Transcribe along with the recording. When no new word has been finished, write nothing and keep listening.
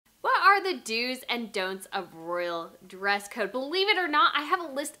are the do's and don'ts of royal dress code. Believe it or not, I have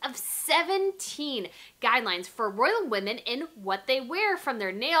a list of 17 guidelines for royal women in what they wear, from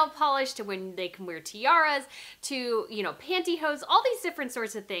their nail polish to when they can wear tiaras to, you know, pantyhose, all these different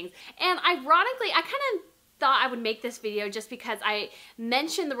sorts of things. And ironically, I kind of thought I would make this video just because I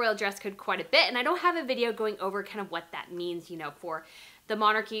mentioned the royal dress code quite a bit, and I don't have a video going over kind of what that means, you know, for the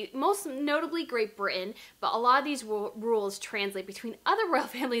monarchy, most notably Great Britain, but a lot of these rules translate between other royal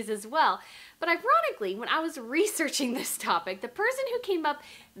families as well. But ironically, when I was researching this topic, the person who came up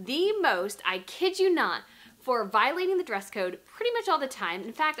the most, I kid you not, for violating the dress code pretty much all the time,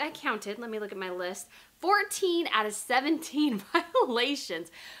 in fact, I counted, let me look at my list, 14 out of 17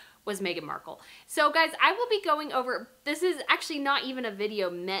 violations was Meghan Markle. So guys, I will be going over, this is actually not even a video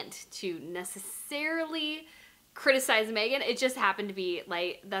meant to necessarily criticize Meghan. It just happened to be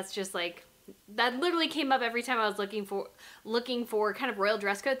like, that's just like, that literally came up every time I was looking for kind of royal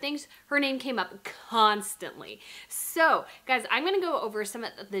dress code things. Her name came up constantly. So guys, I'm gonna go over some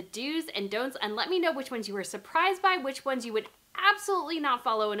of the do's and don'ts, and let me know which ones you were surprised by, which ones you would absolutely not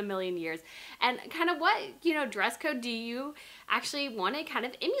follow in a million years, and kind of what, you know, dress code do you actually want to kind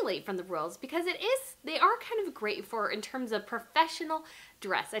of emulate from the royals, because they are kind of great for in terms of professional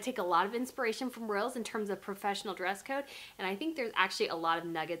dress. I take a lot of inspiration from royals in terms of professional dress code, and I think there's actually a lot of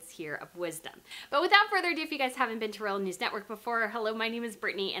nuggets here of wisdom. But without further ado, if you guys haven't been to Royal News Network before, hello, my name is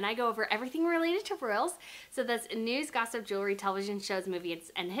Brittany, and I go over everything related to royals. So that's news, gossip, jewelry, television shows,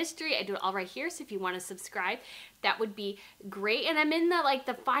 movies, and history. I do it all right here, so if you want to subscribe, that would be great. And I'm in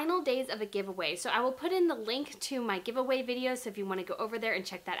the final days of a giveaway, so I will put in the link to my giveaway video, so if you want to go over there and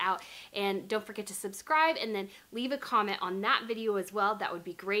check that out. And don't forget to subscribe and then leave a comment on that video as well. That would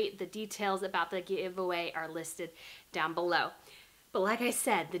be great. The details about the giveaway are listed down below. But like I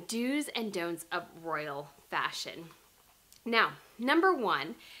said, the do's and don'ts of royal fashion. Now, number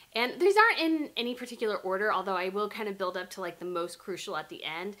one, and these aren't in any particular order, although I will kind of build up to like the most crucial at the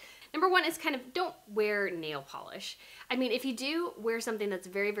end. Number one is kind of don't wear nail polish. I mean, if you do wear something that's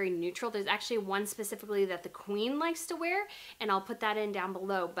very, very neutral, there's actually one specifically that the Queen likes to wear, and I'll put that in down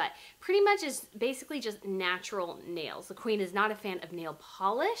below, but pretty much is basically just natural nails. The Queen is not a fan of nail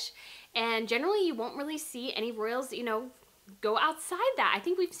polish, and generally you won't really see any royals, you know, go outside that. I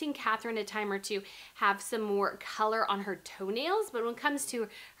think we've seen Catherine a time or two have some more color on her toenails, but when it comes to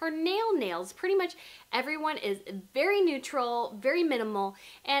her nails, pretty much everyone is very neutral, very minimal,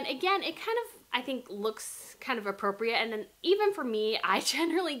 and again, it kind of, I think, looks kind of appropriate. And then even for me, I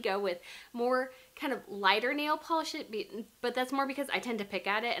generally go with more kind of lighter nail polish, but that's more because I tend to pick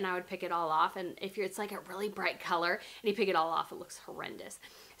at it and I would pick it all off, and if it's like a really bright color and you pick it all off, it looks horrendous.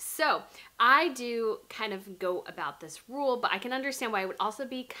 So I do kind of go about this rule, but I can understand why it would also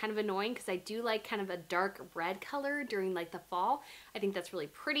be kind of annoying, because I do like kind of a dark red color during like the fall. I think that's really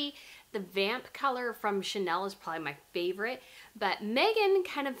pretty. The Vamp color from Chanel is probably my favorite, but Meghan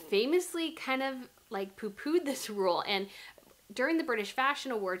kind of famously kind of like poo-pooed this rule, and during the British Fashion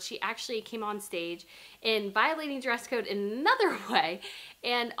Awards, she actually came on stage in violating dress code in another way,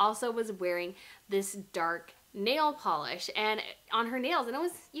 and also was wearing this dark nail polish and on her nails, and it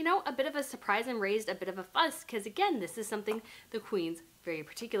was, you know, a bit of a surprise and raised a bit of a fuss, because again, this is something the Queen's very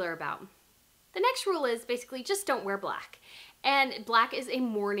particular about. The next rule is basically just don't wear black. And black is a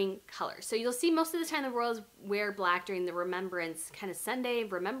mourning color. So you'll see most of the time the royals wear black during the Remembrance kind of Sunday,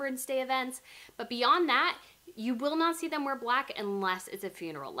 Remembrance Day events. But beyond that, you will not see them wear black unless it's a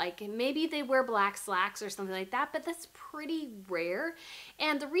funeral. Like maybe they wear black slacks or something like that, but that's pretty rare.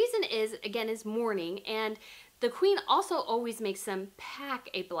 And the reason is, again, is mourning. And the Queen also always makes them pack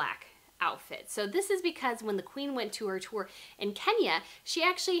a black outfit. So this is because when the Queen went to her tour in Kenya, she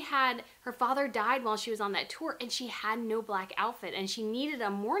actually had, her father died while she was on that tour, and she had no black outfit, and she needed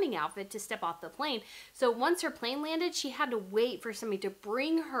a mourning outfit to step off the plane. So once her plane landed, she had to wait for somebody to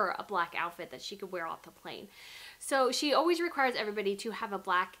bring her a black outfit that she could wear off the plane. So she always requires everybody to have a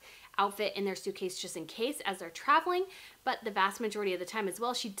black outfit in their suitcase just in case as they're traveling, but the vast majority of the time as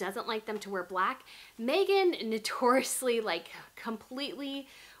well, she doesn't like them to wear black. Meghan notoriously, like, completely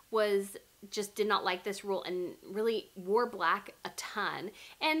did not like this rule and really wore black a ton.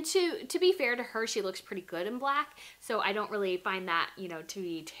 And to be fair to her, she looks pretty good in black, so I don't really find that, you know, to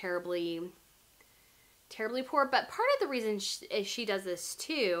be terribly poor. But part of the reason she does this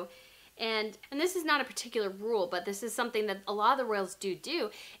too, and this is not a particular rule, but this is something that a lot of the royals do,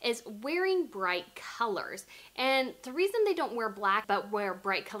 is wearing bright colors. And the reason they don't wear black but wear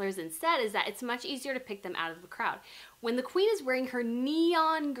bright colors instead is that it's much easier to pick them out of the crowd. When the Queen is wearing her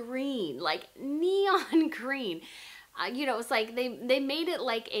neon green, like neon green, you know, it's like they made it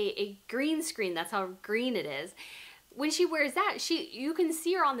like a green screen. That's how green it is. when she wears that, you can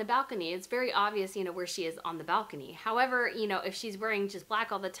see her on the balcony. It's very obvious, you know, where she is on the balcony. However, you know, if she's wearing just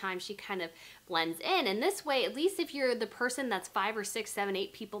black all the time, she kind of blends in. And this way, at least if you're the person that's 5 or 6, 7,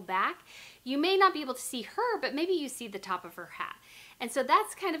 8 people back, you may not be able to see her, but maybe you see the top of her hat. And so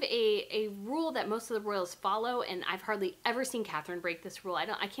that's kind of a rule that most of the royals follow, and I've hardly ever seen Catherine break this rule. I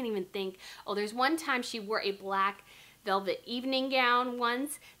can't even think. Oh, there's one time she wore a black velvet evening gown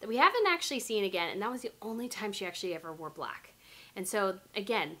once that we haven't actually seen again, and that was the only time she actually ever wore black. And so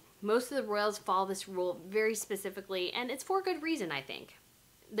again, most of the royals follow this rule very specifically, and it's for good reason, I think.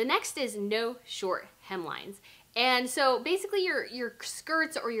 The next is no short hemlines. And so basically your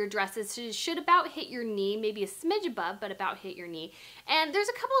skirts or your dresses should about hit your knee, maybe a smidge above, but about hit your knee. And there's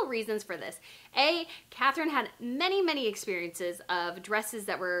a couple of reasons for this. A, Catherine had many experiences of dresses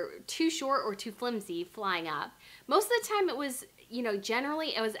that were too short or too flimsy flying up. Most of the time it was, you know,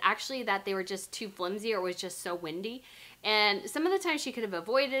 generally it was actually that they were just too flimsy or it was just so windy. And some of the time she could have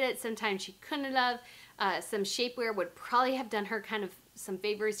avoided it, sometimes she couldn't have. Some shapewear would probably have done her kind of some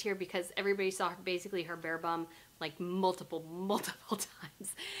favors here because everybody saw basically her bare bum like multiple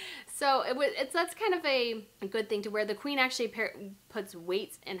times. So that's kind of a good thing to wear. The Queen actually puts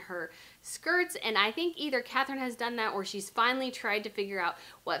weights in her skirts, and I think either Catherine has done that or she's finally tried to figure out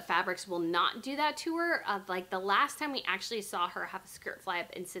what fabrics will not do that to her. Like the last time we actually saw her have a skirt fly up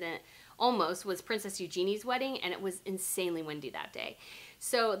incident almost was Princess Eugenie's wedding, and it was insanely windy that day.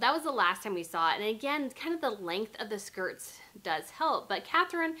 So that was the last time we saw it. And again, kind of the length of the skirts does help. But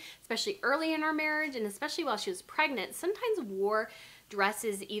Catherine, especially early in our marriage, and especially while she was pregnant, sometimes wore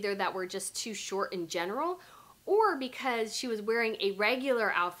dresses either that were just too short in general, or because she was wearing a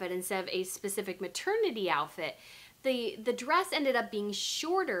regular outfit instead of a specific maternity outfit, the dress ended up being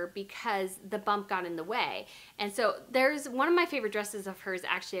shorter because the bump got in the way. And so there's one of my favorite dresses of hers,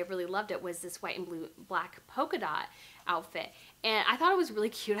 actually I really loved it, was this white and blue black polka dot outfit. And I thought it was really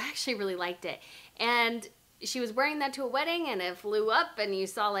cute. I actually really liked it. And she was wearing that to a wedding and it flew up and you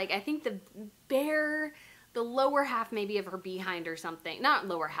saw like, I think the lower half maybe of her behind or something. Not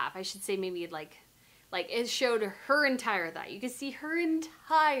lower half, I should say maybe like it showed her entire thigh. You could see her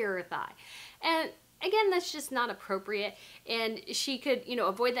entire thigh. And again, that's just not appropriate, and she could, you know,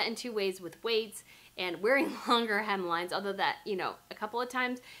 avoid that in 2 ways with weights and wearing longer hemlines, although that, you know, a couple of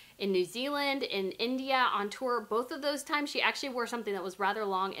times in New Zealand, in India, on tour, both of those times she actually wore something that was rather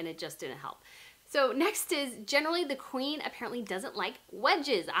long and it just didn't help. So next is generally the Queen apparently doesn't like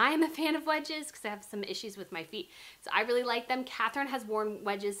wedges. I'm a fan of wedges because I have some issues with my feet. So I really like them. Catherine has worn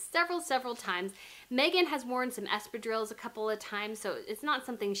wedges several times. Meghan has worn some espadrilles a couple of times, so it's not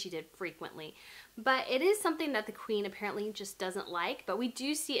something she did frequently. But it is something that the Queen apparently just doesn't like, but we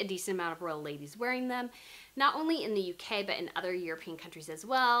do see a decent amount of royal ladies wearing them, not only in the UK, but in other European countries as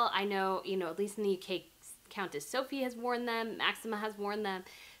well. I know, you know, at least in the UK, Countess Sophie has worn them, Maxima has worn them.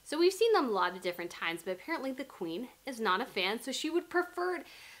 So we've seen them a lot of different times, but apparently the Queen is not a fan, so she would prefer.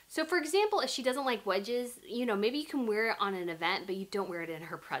 So for example, if she doesn't like wedges, you know, maybe you can wear it on an event, but you don't wear it in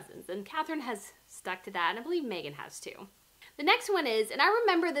her presence. And Catherine has stuck to that, and I believe Meghan has too. The next one is, and I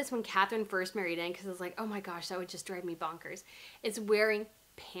remember this when Catherine first married in, because I was like, oh my gosh, that would just drive me bonkers, is wearing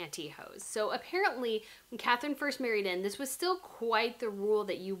pantyhose. So apparently when Catherine first married in, this was still quite the rule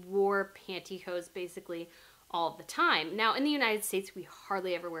that you wore pantyhose basically all the time. Now in the United States, we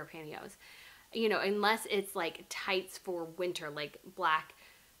hardly ever wear pantyhose, you know, unless it's like tights for winter, like black,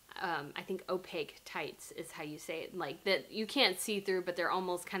 I think opaque tights is how you say it, like that you can't see through, but they're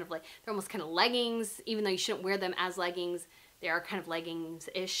almost kind of leggings, even though you shouldn't wear them as leggings. They are kind of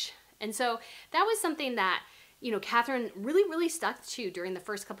leggings-ish. And so that was something that, you know, Catherine really stuck to during the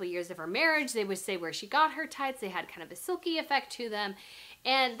first couple of years of her marriage. They would say where she got her tights. They had kind of a silky effect to them.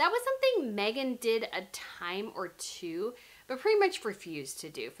 And that was something Meghan did a time or two, but pretty much refused to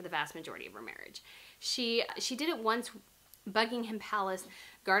do for the vast majority of her marriage. She did it once, Buckingham Palace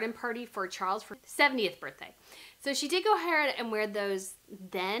garden party for Charles' 70th birthday. So she did go ahead and wear those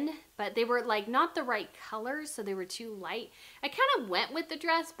then, but they were like not the right colors, so they were too light. I kind of went with the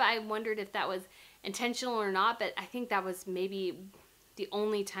dress, but I wondered if that was intentional or not, but I think that was maybe the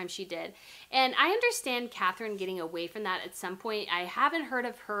only time she did. And I understand Catherine getting away from that at some point. I haven't heard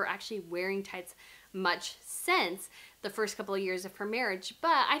of her actually wearing tights much since the first couple of years of her marriage,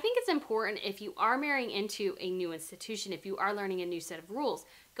 but I think it's important if you are marrying into a new institution, if you are learning a new set of rules,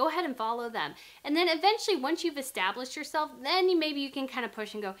 go ahead and follow them. And then eventually, once you've established yourself, then maybe you can kind of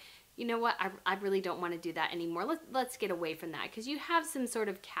push and go, you know what, I really don't want to do that anymore. Let's get away from that, because you have some sort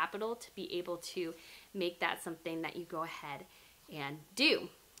of capital to be able to make that something that you go ahead and do.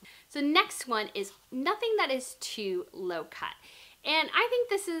 So next one is nothing that is too low cut. And I think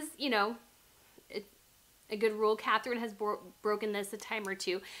this is, you know, a good rule. Catherine has broken this a time or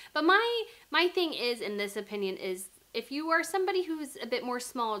two. But my thing is, in this opinion, is if you are somebody who's a bit more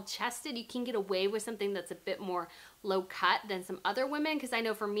small chested, you can get away with something that's a bit more low cut than some other women. Because I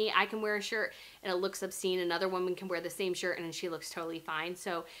know for me, I can wear a shirt and it looks obscene. Another woman can wear the same shirt and she looks totally fine.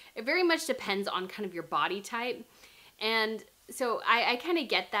 So it very much depends on kind of your body type. And so I kind of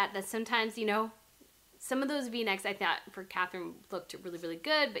get that sometimes, you know, some of those V-necks I thought for Catherine looked really, really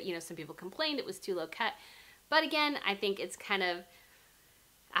good. But, you know, some people complained it was too low cut. But again, I think it's kind of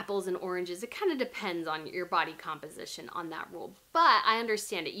apples and oranges. It kind of depends on your body composition on that rule. But I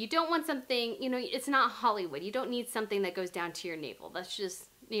understand it. You don't want something, you know, it's not Hollywood. You don't need something that goes down to your navel. That's just,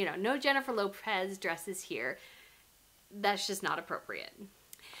 you know, no Jennifer Lopez dresses here. That's just not appropriate.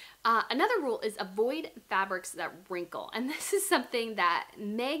 Another rule is avoid fabrics that wrinkle. And this is something that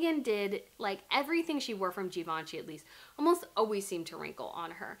Mehgan did, like everything she wore from Givenchy at least, almost always seemed to wrinkle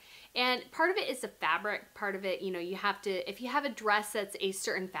on her. And part of it is the fabric, part of it, you know, you have to, if you have a dress that's a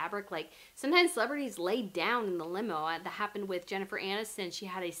certain fabric, like sometimes celebrities lay down in the limo. That happened with Jennifer Aniston. She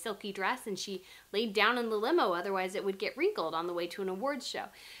had a silky dress and she laid down in the limo, otherwise it would get wrinkled on the way to an awards show.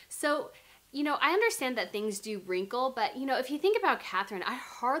 So, you know, I understand that things do wrinkle, but, you know, if you think about Catherine, I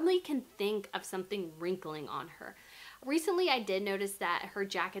hardly can think of something wrinkling on her. Recently, I did notice that her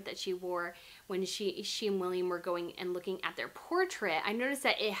jacket that she wore when she and William were going and looking at their portrait, I noticed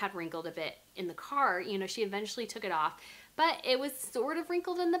that it had wrinkled a bit in the car. You know, she eventually took it off, but it was sort of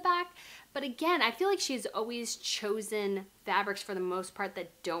wrinkled in the back. But again, I feel like she's always chosen fabrics for the most part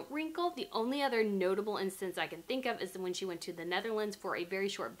that don't wrinkle. The only other notable instance I can think of is when she went to the Netherlands for a very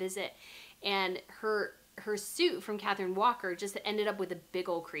short visit, and her suit from Catherine Walker just ended up with a big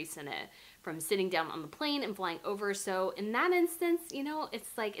old crease in it from sitting down on the plane and flying over. So in that instance, you know,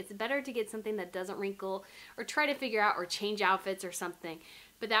 it's like it's better to get something that doesn't wrinkle or try to figure out or change outfits or something.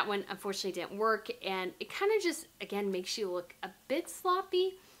 But that one unfortunately didn't work, and it kind of just, again, makes you look a bit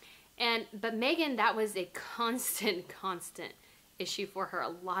sloppy. But Mehgan, that was a constant issue for her. A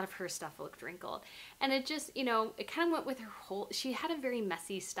lot of her stuff looked wrinkled, and it just, you know, it kind of went with her whole, she had a very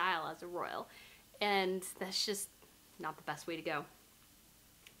messy style as a royal, and that's just not the best way to go.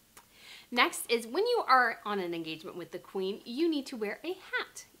 Next is when you are on an engagement with the Queen, you need to wear a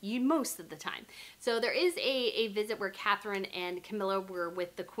hat, most of the time. So there is a visit where Catherine and Camilla were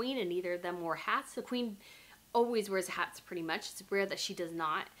with the Queen and neither of them wore hats. The Queen always wears hats pretty much. It's rare that she does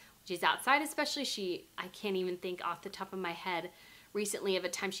not. She's outside especially. I can't even think off the top of my head recently of a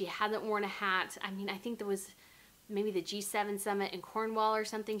time she hasn't worn a hat. I mean, I think there was maybe the G7 summit in Cornwall or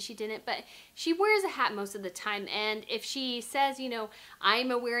something she didn't, but she wears a hat most of the time. And if she says, you know, I'm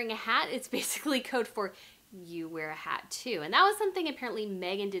wearing a hat, it's basically code for you wear a hat too. And that was something apparently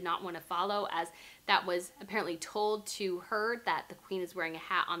Mehgan did not want to follow, as that was apparently told to her that the Queen is wearing a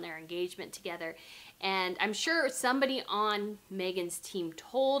hat on their engagement together. And I'm sure somebody on Mehgan's team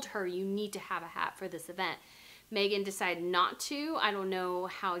told her you need to have a hat for this event. Mehgan decided not to. I don't know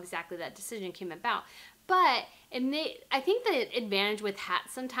how exactly that decision came about. But I think the advantage with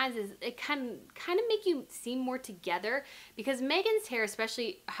hats sometimes is it kind of make you seem more together, because Mehgan's hair,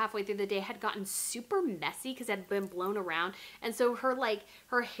 especially halfway through the day, had gotten super messy because it had been blown around. And so her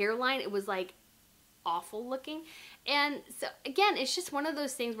hairline, it was like awful looking. And so again, it's just one of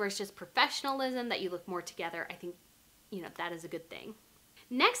those things where it's just professionalism that you look more together. I think, you know, that is a good thing.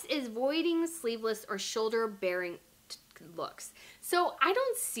 Next is avoiding sleeveless or shoulder bearing looks. So I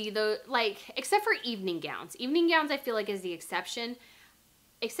don't see those, like, except for evening gowns. Evening gowns I feel like is the exception.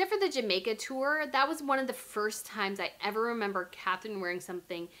 Except for the Jamaica tour, that was one of the first times I ever remember Catherine wearing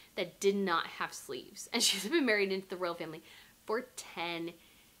something that did not have sleeves. And she's been married into the royal family for 10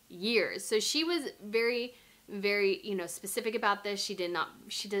 years. So she was very, you know, specific about this.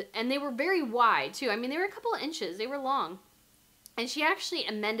 And they were very wide too. I mean, they were a couple of inches, they were long. And she actually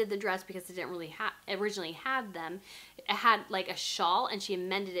amended the dress because it didn't really originally have them. It had like a shawl, and she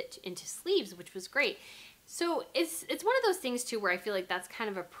amended it into sleeves, which was great. So it's one of those things too where I feel like that's kind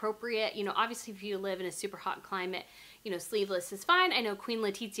of appropriate. You know, obviously if you live in a super hot climate, you know, sleeveless is fine. I know Queen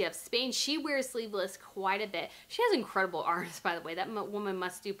Letizia of Spain, she wears sleeveless quite a bit. She has incredible arms, by the way. That woman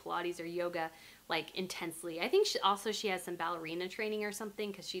must do Pilates or yoga like intensely. I think she has some ballerina training or something,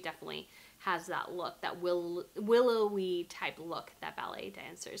 because she definitely has that look, that willowy type look that ballet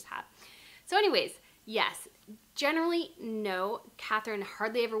dancers have. So anyways, yes, generally no, Catherine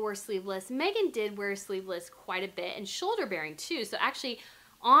hardly ever wore sleeveless. Mehgan did wear sleeveless quite a bit, and shoulder bearing too. So actually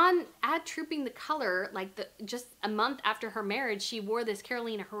at Trooping the Color, like just a month after her marriage, she wore this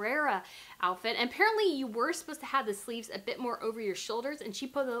Carolina Herrera outfit. And apparently you were supposed to have the sleeves a bit more over your shoulders, and she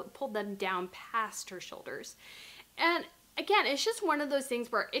pulled them down past her shoulders. And again, it's just one of those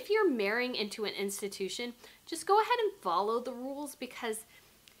things where if you're marrying into an institution, just go ahead and follow the rules, because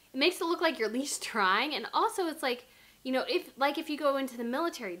it makes it look like you're at least trying. And also it's like, you know, if you go into the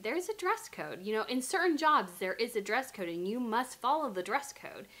military, there's a dress code. You know, in certain jobs, there is a dress code and you must follow the dress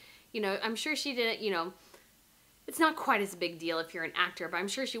code. You know, I'm sure she didn't, you know, it's not quite as a big deal if you're an actor, but I'm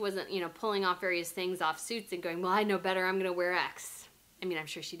sure she wasn't, you know, pulling off various things off suits and going, well, I know better, I'm going to wear X. I mean, I'm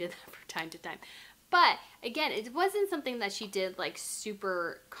sure she did that from time to time. But again, it wasn't something that she did like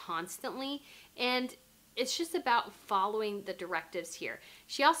super constantly. And it's just about following the directives here.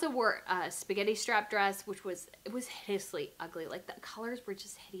 She also wore a spaghetti strap dress, which was hideously ugly. Like the colors were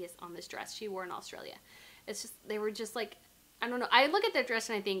just hideous on this dress she wore in Australia. It's just, they were just like, I don't know. I look at that dress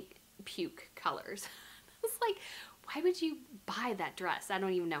and I think puke colors. It's like, why would you buy that dress? I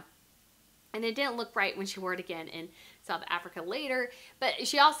don't even know. And it didn't look right when she wore it again in South Africa later. But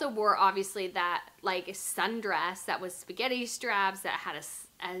she also wore, obviously, that like sundress that was spaghetti straps that had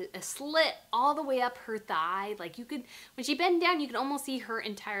a slit all the way up her thigh. Like you could, when she bent down, you could almost see her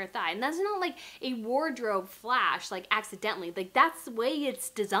entire thigh. And that's not like a wardrobe flash, like accidentally. Like that's the way it's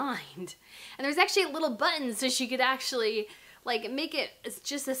designed. And there's actually a little button so she could actually like make it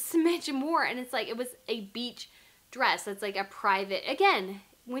just a smidge more. And it's like, it was a beach dress. That's like a private, again,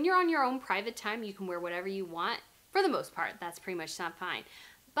 when you're on your own private time, you can wear whatever you want. For the most part, that's pretty much not fine.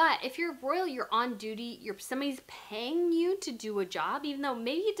 But if you're royal, you're on duty, somebody's paying you to do a job, even though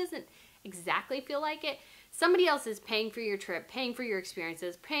maybe it doesn't exactly feel like it. Somebody else is paying for your trip, paying for your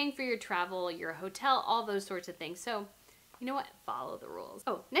experiences, paying for your travel, your hotel, all those sorts of things. So, you know what? Follow the rules.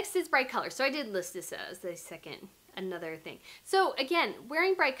 Oh, next is bright colors. So I did list this as the second another thing. So again,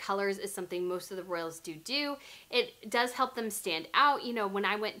 wearing bright colors is something most of the royals do. It does help them stand out. You know, when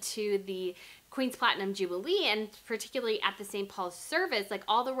I went to the Queen's Platinum Jubilee, and particularly at the St. Paul's service, like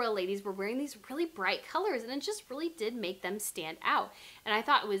all the royal ladies were wearing these really bright colors, and it just really did make them stand out. And I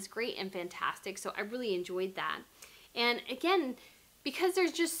thought it was great and fantastic, so I really enjoyed that. And again, because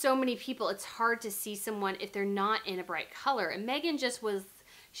there's just so many people, it's hard to see someone if they're not in a bright color. And Meghan just was,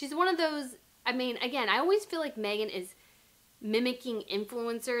 she's one of those, I mean, again, I always feel like Meghan is mimicking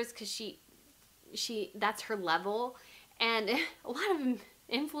influencers because she that's her level. And a lot of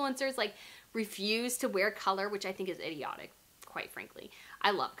influencers like refuse to wear color, which I think is idiotic, quite frankly.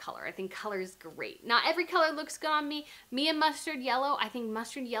 I love color. I think color is great. Not every color looks good on me. Me and mustard yellow, I think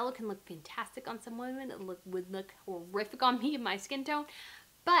mustard yellow can look fantastic on some women. It would look horrific on me and my skin tone.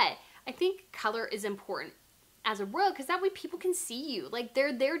 But I think color is important as a royal, because that way people can see you. Like,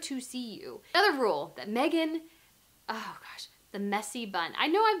 they're there to see you. Another rule that Meghan, oh gosh, the messy bun. I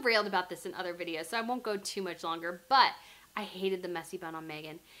know I've railed about this in other videos, so I won't go too much longer, but I hated the messy bun on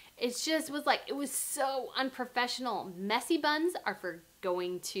Meghan. It just was like, it was so unprofessional. Messy buns are for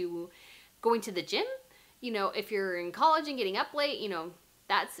going to the gym. You know, if you're in college and getting up late, you know,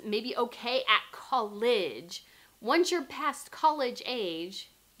 that's maybe okay at college. Once you're past college age,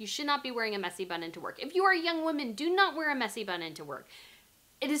 you should not be wearing a messy bun into work. If you are a young woman, do not wear a messy bun into work.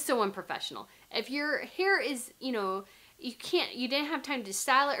 It is so unprofessional. If your hair is, you know, you didn't have time to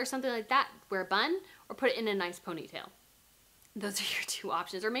style it or something like that, wear a bun or put it in a nice ponytail. Those are your two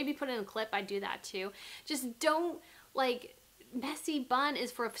options. Or maybe put in a clip. I do that too. Just don't, like, messy bun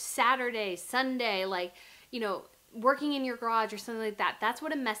is for Saturday, Sunday, like, you know, working in your garage or something like that. That's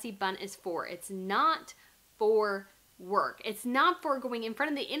what a messy bun is for. It's not for work. It's not for going in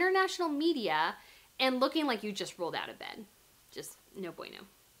front of the international media and looking like you just rolled out of bed. Just no bueno.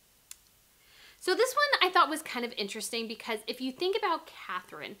 So this one I thought was kind of interesting, because if you think about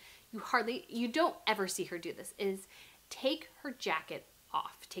Catherine, you don't ever see her do this, is take her jacket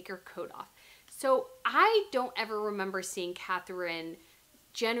off, take her coat off. So I don't ever remember seeing Catherine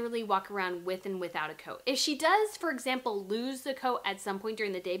generally walk around with and without a coat. If she does, for example, lose the coat at some point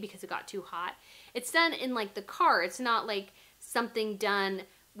during the day because it got too hot, it's done in like the car. It's not like something done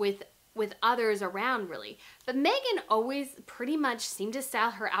with others around, really. But Meghan always pretty much seemed to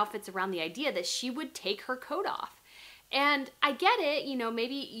style her outfits around the idea that she would take her coat off. And I get it, you know,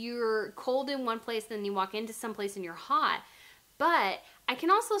 maybe you're cold in one place, then you walk into some place and you're hot. But I can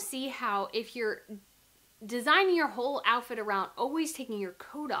also see how if you're designing your whole outfit around always taking your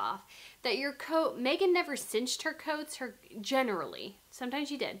coat off, that your coat, Meghan never cinched her coats, generally. Sometimes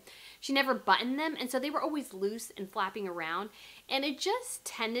she did. She never buttoned them, and so they were always loose and flapping around. And it just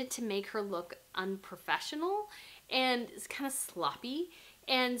tended to make her look unprofessional and it's kind of sloppy.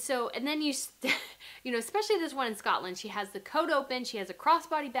 And so, and then you know, especially this one in Scotland, she has the coat open, she has a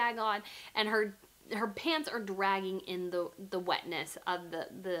crossbody bag on, and her pants are dragging in the wetness of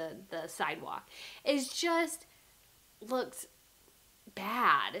the sidewalk. It just looks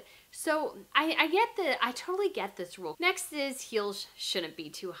bad. So I totally get this rule. Next is heels shouldn't be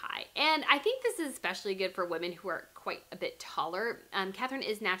too high. And I think this is especially good for women who are quite a bit taller. Catherine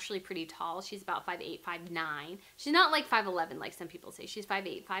is naturally pretty tall. She's about 5'8", 5'9". She's not like 5'11" like some people say. She's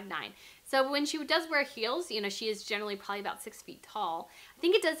 5'8", 5'9". So when she does wear heels, you know, she is generally probably about 6 feet tall. I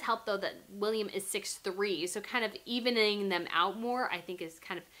think it does help though that William is 6'3", so kind of evening them out more I think is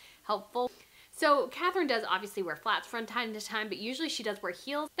kind of helpful. So Catherine does obviously wear flats from time to time, but usually she does wear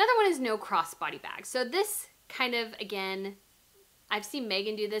heels. Another one is no crossbody bag. So this kind of, again, I've seen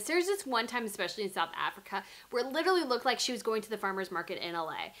Meghan do this. There's this one time, especially in South Africa, where it literally looked like she was going to the farmer's market in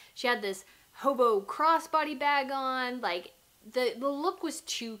LA. She had this hobo crossbody bag on, like the look was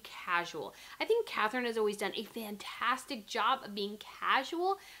too casual. I think Catherine has always done a fantastic job of being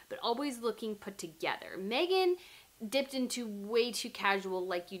casual, but always looking put together. Meghan dipped into way too casual,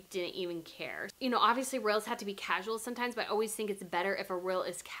 like you didn't even care. You know, obviously royals have to be casual sometimes, but I always think it's better if a royal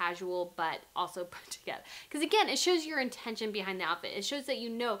is casual but also put together. Because again, it shows your intention behind the outfit. It shows that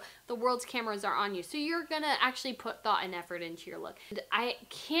you know the world's cameras are on you, so you're gonna actually put thought and effort into your look. And I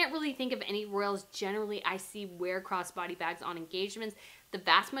can't really think of any royals generally I see wear crossbody bags on engagements. The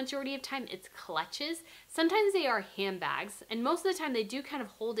vast majority of time it's clutches. Sometimes they are handbags, and most of the time they do kind of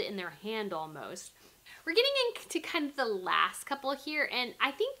hold it in their hand almost. We're getting into kind of the last couple here, and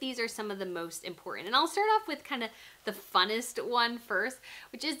I think these are some of the most important. And I'll start off with kind of the funnest one first,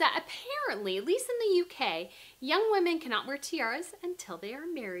 which is that apparently, at least in the UK, young women cannot wear tiaras until they are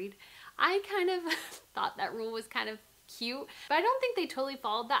married. I kind of thought that rule was kind of cute, but I don't think they totally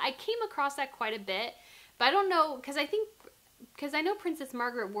followed that. I came across that quite a bit, but I don't know, because I know Princess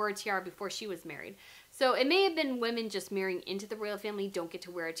Margaret wore a tiara before she was married. So it may have been women just marrying into the royal family don't get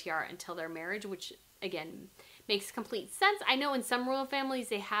to wear a tiara until their marriage, which again makes complete sense. I know in some royal families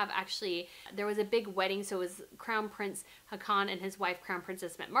they have actually, there was a big wedding, so it was Crown Prince Haakon and his wife Crown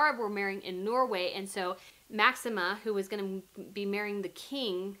Princess Mette-Marit were marrying in Norway, and so Maxima, who was going to be marrying the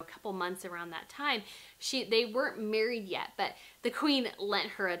king a couple months around that time, they weren't married yet, but the queen lent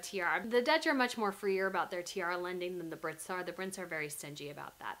her a tiara. The Dutch are much more freer about their tiara lending than the Brits are. The Brits are very stingy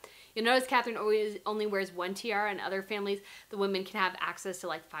about that. You'll notice Catherine always only wears one tiara. In other families, the women can have access to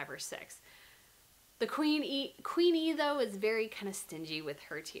like 5 or 6. The Queenie though is very kind of stingy with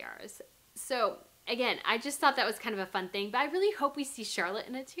her tiaras. So again, I just thought that was kind of a fun thing, but I really hope we see Charlotte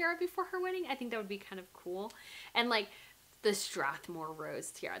in a tiara before her wedding. I think that would be kind of cool. And like the Strathmore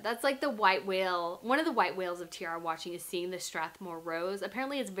Rose tiara. That's like the white whale. One of the white whales of tiara watching is seeing the Strathmore Rose.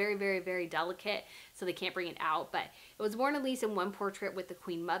 Apparently it's very, very, very delicate, so they can't bring it out, but it was worn at least in one portrait with the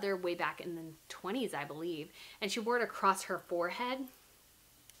Queen Mother way back in the 20s, I believe. And she wore it across her forehead.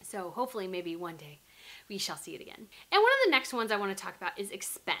 So hopefully maybe one day we shall see it again. And one of the next ones I want to talk about is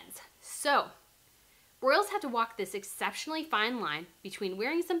expense. So royals have to walk this exceptionally fine line between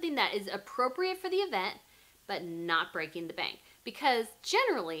wearing something that is appropriate for the event but not breaking the bank, because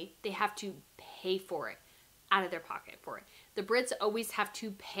generally they have to pay for it out of their pocket for it. The Brits always have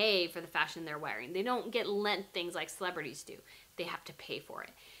to pay for the fashion they're wearing. They don't get lent things like celebrities do. They have to pay for it.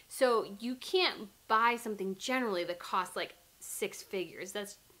 So you can't buy something generally that costs like 6 figures.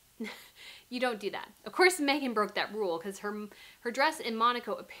 That's you don't do that. Of course, Meghan broke that rule because her dress in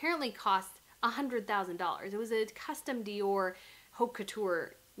Monaco apparently cost $100,000. It was a custom Dior haute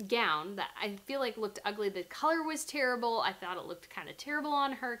couture gown that I feel like looked ugly. The color was terrible. I thought it looked kind of terrible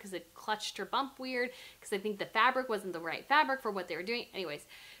on her because it clutched her bump weird, because I think the fabric wasn't the right fabric for what they were doing. Anyways,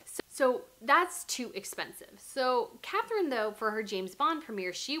 so that's too expensive. So Catherine, though, for her James Bond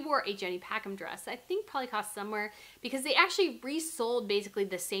premiere, she wore a Jenny Packham dress. I think probably cost somewhere, because they actually resold basically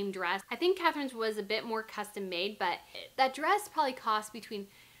the same dress. I think Catherine's was a bit more custom made, but that dress probably cost between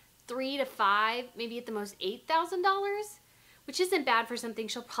 $3,000 to $5,000, maybe at the most $8,000, which isn't bad for something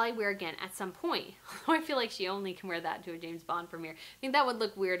she'll probably wear again at some point. I feel like she only can wear that to a James Bond premiere. I think that would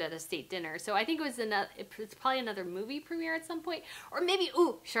look weird at a state dinner. So I think it's probably another movie premiere at some point. Or maybe,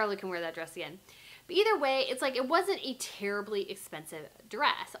 ooh, Charlotte can wear that dress again. But either way, it's like it wasn't a terribly expensive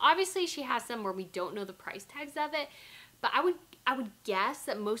dress. Obviously, she has some where we don't know the price tags of it, but I would guess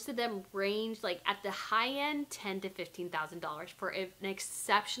that most of them range, like at the high end, $10,000 to $15,000 for an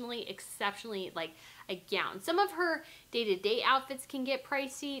exceptionally like a gown. Some of her day-to-day outfits can get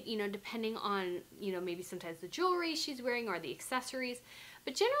pricey, you know, depending on, you know, maybe sometimes the jewelry she's wearing or the accessories.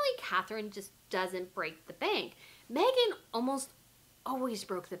 But generally, Catherine just doesn't break the bank. Meghan almost always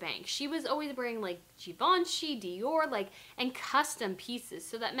broke the bank. She was always wearing like Givenchy, Dior, like, and custom pieces.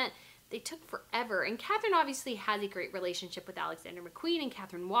 So that meant they took forever. And Catherine obviously has a great relationship with Alexander McQueen and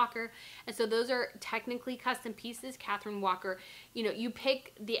Catherine Walker. And so those are technically custom pieces. Catherine Walker, you know, you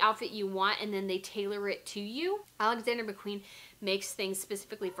pick the outfit you want and then they tailor it to you. Alexander McQueen makes things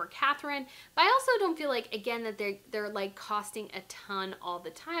specifically for Catherine. But I also don't feel like, again, that they're like costing a ton all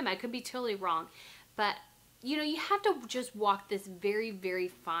the time. I could be totally wrong. But, you know, you have to just walk this very, very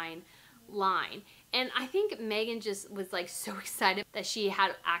fine line. And I think Meghan just was like so excited that she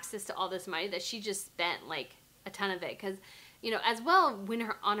had access to all this money that she just spent like a ton of it. Because, you know, as well, when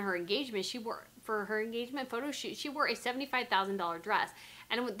on her engagement, she wore, for her engagement photo shoot, she wore a $75,000 dress.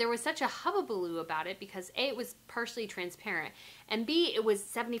 And there was such a hubbubaloo about it because A, it was partially transparent, and B, it was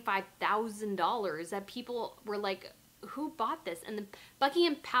 $75,000 that people were like, who bought this? And the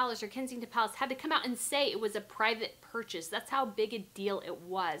Buckingham Palace or Kensington Palace had to come out and say it was a private purchase. That's how big a deal it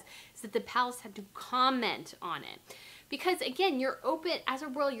was. So that the palace had to comment on it. Because again, you're open, as a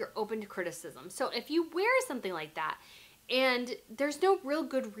royal, you're open to criticism. So if you wear something like that and there's no real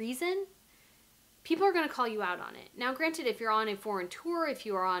good reason, people are going to call you out on it. Now, granted, if you're on a foreign tour, if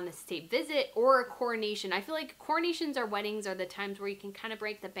you are on a state visit or a coronation, I feel like coronations or weddings are the times where you can kind of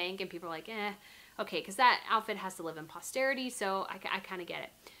break the bank and people are like, okay, because that outfit has to live in posterity, so I kind of get it.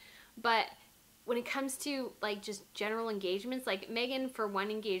 But when it comes to like just general engagements, like Meghan for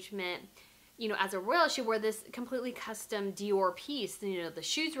one engagement, you know, as a royal, she wore this completely custom Dior piece. You know, the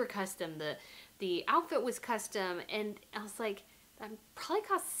shoes were custom, the outfit was custom, and I was like, that probably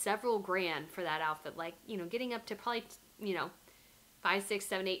cost several grand for that outfit. Like, you know, getting up to probably, you know, $5, $6,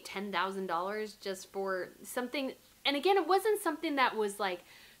 $7, $8, $10,000 just for something. And again, it wasn't something that was like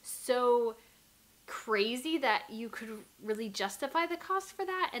so crazy that you could really justify the cost for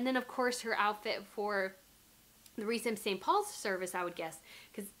that. And then of course her outfit for the recent St. Paul's service, I would guess,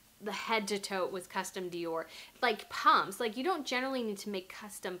 because the head to toe was custom Dior. Like pumps, like you don't generally need to make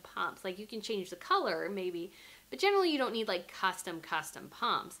custom pumps. Like you can change the color maybe, but generally you don't need like custom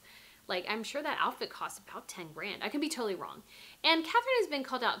pumps. Like I'm sure that outfit costs about 10 grand. I could be totally wrong. And Catherine has been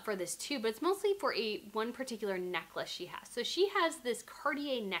called out for this too, but it's mostly for one particular necklace she has. So she has this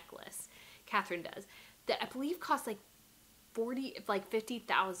Cartier necklace, Catherine does, that I believe costs like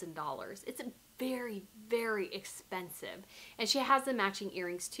 $50,000. It's very, very expensive. And she has the matching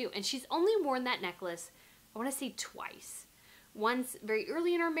earrings too. And she's only worn that necklace, I want to say twice. Once very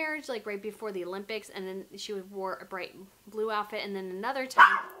early in her marriage, like right before the Olympics, and then she wore a bright blue outfit, and then another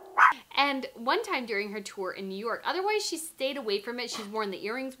time, and one time during her tour in New York. Otherwise, she stayed away from it. She's worn the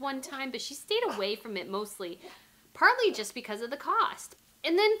earrings one time, but she stayed away from it mostly, partly just because of the cost.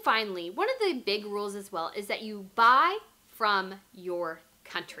 And then finally, one of the big rules as well is that you buy from your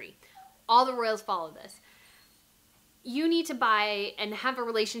country. All the royals follow this. You need to buy and have a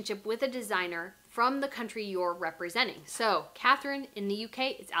relationship with a designer from the country you're representing. So, Catherine in the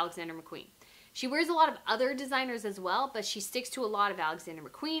UK, it's Alexander McQueen. She wears a lot of other designers as well, but she sticks to a lot of Alexander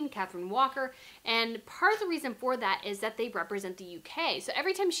McQueen, Catherine Walker, and part of the reason for that is that they represent the UK. So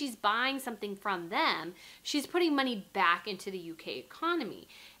every time she's buying something from them, she's putting money back into the UK economy.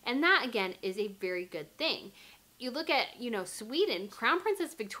 And that, again, is a very good thing. You look at, you know, Sweden, Crown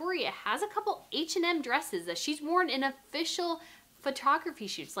Princess Victoria has a couple H&M dresses that she's worn in official photography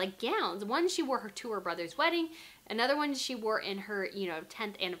shoots, like gowns. One she wore to her brother's wedding, another one she wore in her, you know,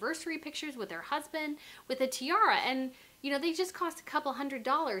 10th anniversary pictures with her husband with a tiara, and you know, they just cost a couple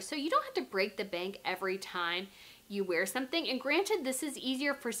 $100. So you don't have to break the bank every time you wear something. And granted, this is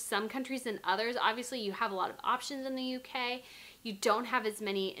easier for some countries than others. Obviously, you have a lot of options in the UK. You don't have as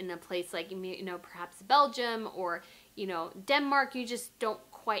many in a place like, you know, perhaps Belgium or, you know, Denmark. You just don't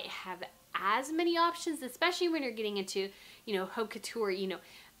quite have as many options, especially when you're getting into, you know, haute couture, you know,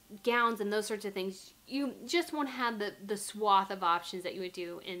 gowns and those sorts of things. You just won't have the swath of options that you would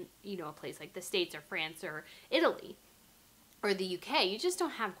do in, you know, a place like the States or France or Italy or the UK. You just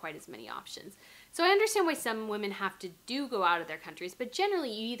don't have quite as many options. So I understand why some women have to go out of their countries, but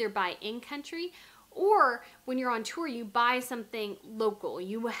generally you either buy in country or when you're on tour, you buy something local.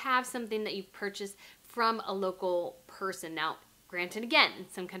 You have something that you've purchased from a local person. Now, granted, again, in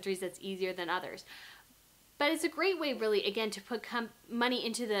some countries that's easier than others. But it's a great way, really, again, to put money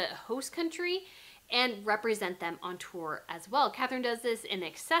into the host country and represent them on tour as well. Catherine does this in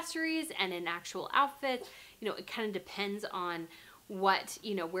accessories and in actual outfits. You know, it kind of depends on what,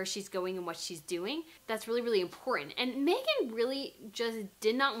 you know, where she's going and what she's doing. That's really, really important. And Meghan really just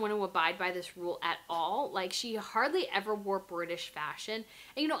did not want to abide by this rule at all. Like, she hardly ever wore British fashion.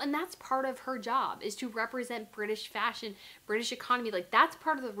 And, you know, and that's part of her job, is to represent British fashion, British economy. Like, that's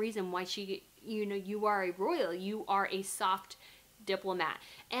part of the reason why she, you know, you are a royal, you are a soft diplomat.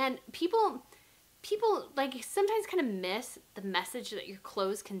 And people people like sometimes kind of miss the message that your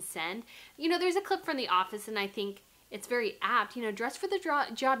clothes can send. You know, there's a clip from The Office, and I think it's very apt. You know, dress for the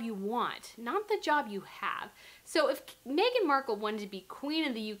job you want, not the job you have. So if Meghan Markle wanted to be queen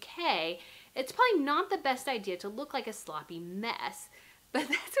of the UK, it's probably not the best idea to look like a sloppy mess. But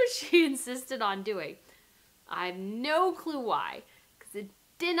that's what she insisted on doing. I have no clue why, because it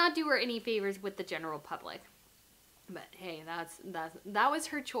did not do her any favors with the general public. But hey, that was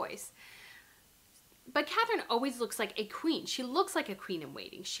her choice. But Catherine always looks like a queen. She looks like a queen in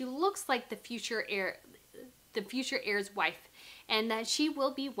waiting. She looks like the future heir's wife, and that she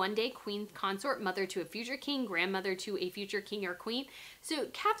will be one day queen consort, mother to a future king, grandmother to a future king or queen. So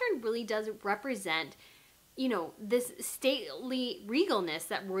Catherine really does represent, you know, this stately regalness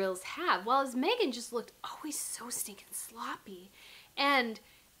that royals have, while as Meghan just looked always so stinking sloppy. And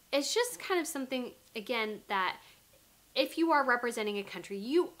it's just kind of something, again, that if you are representing a country,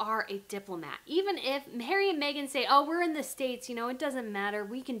 you are a diplomat. Even if Harry and Meghan say, oh, we're in the States, you know, it doesn't matter,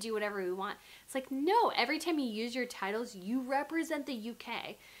 we can do whatever we want. It's like, no, every time you use your titles, you represent the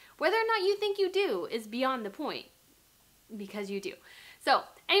UK. Whether or not you think you do is beyond the point, because you do. So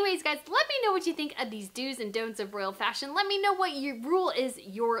anyways, guys, let me know what you think of these do's and don'ts of royal fashion. Let me know what your rule is,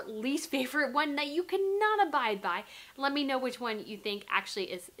 your least favorite one that you cannot abide by. Let me know which one you think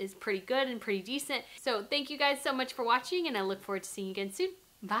actually is pretty good and pretty decent. So thank you guys so much for watching, and I look forward to seeing you again soon.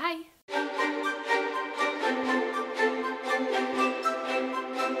 Bye.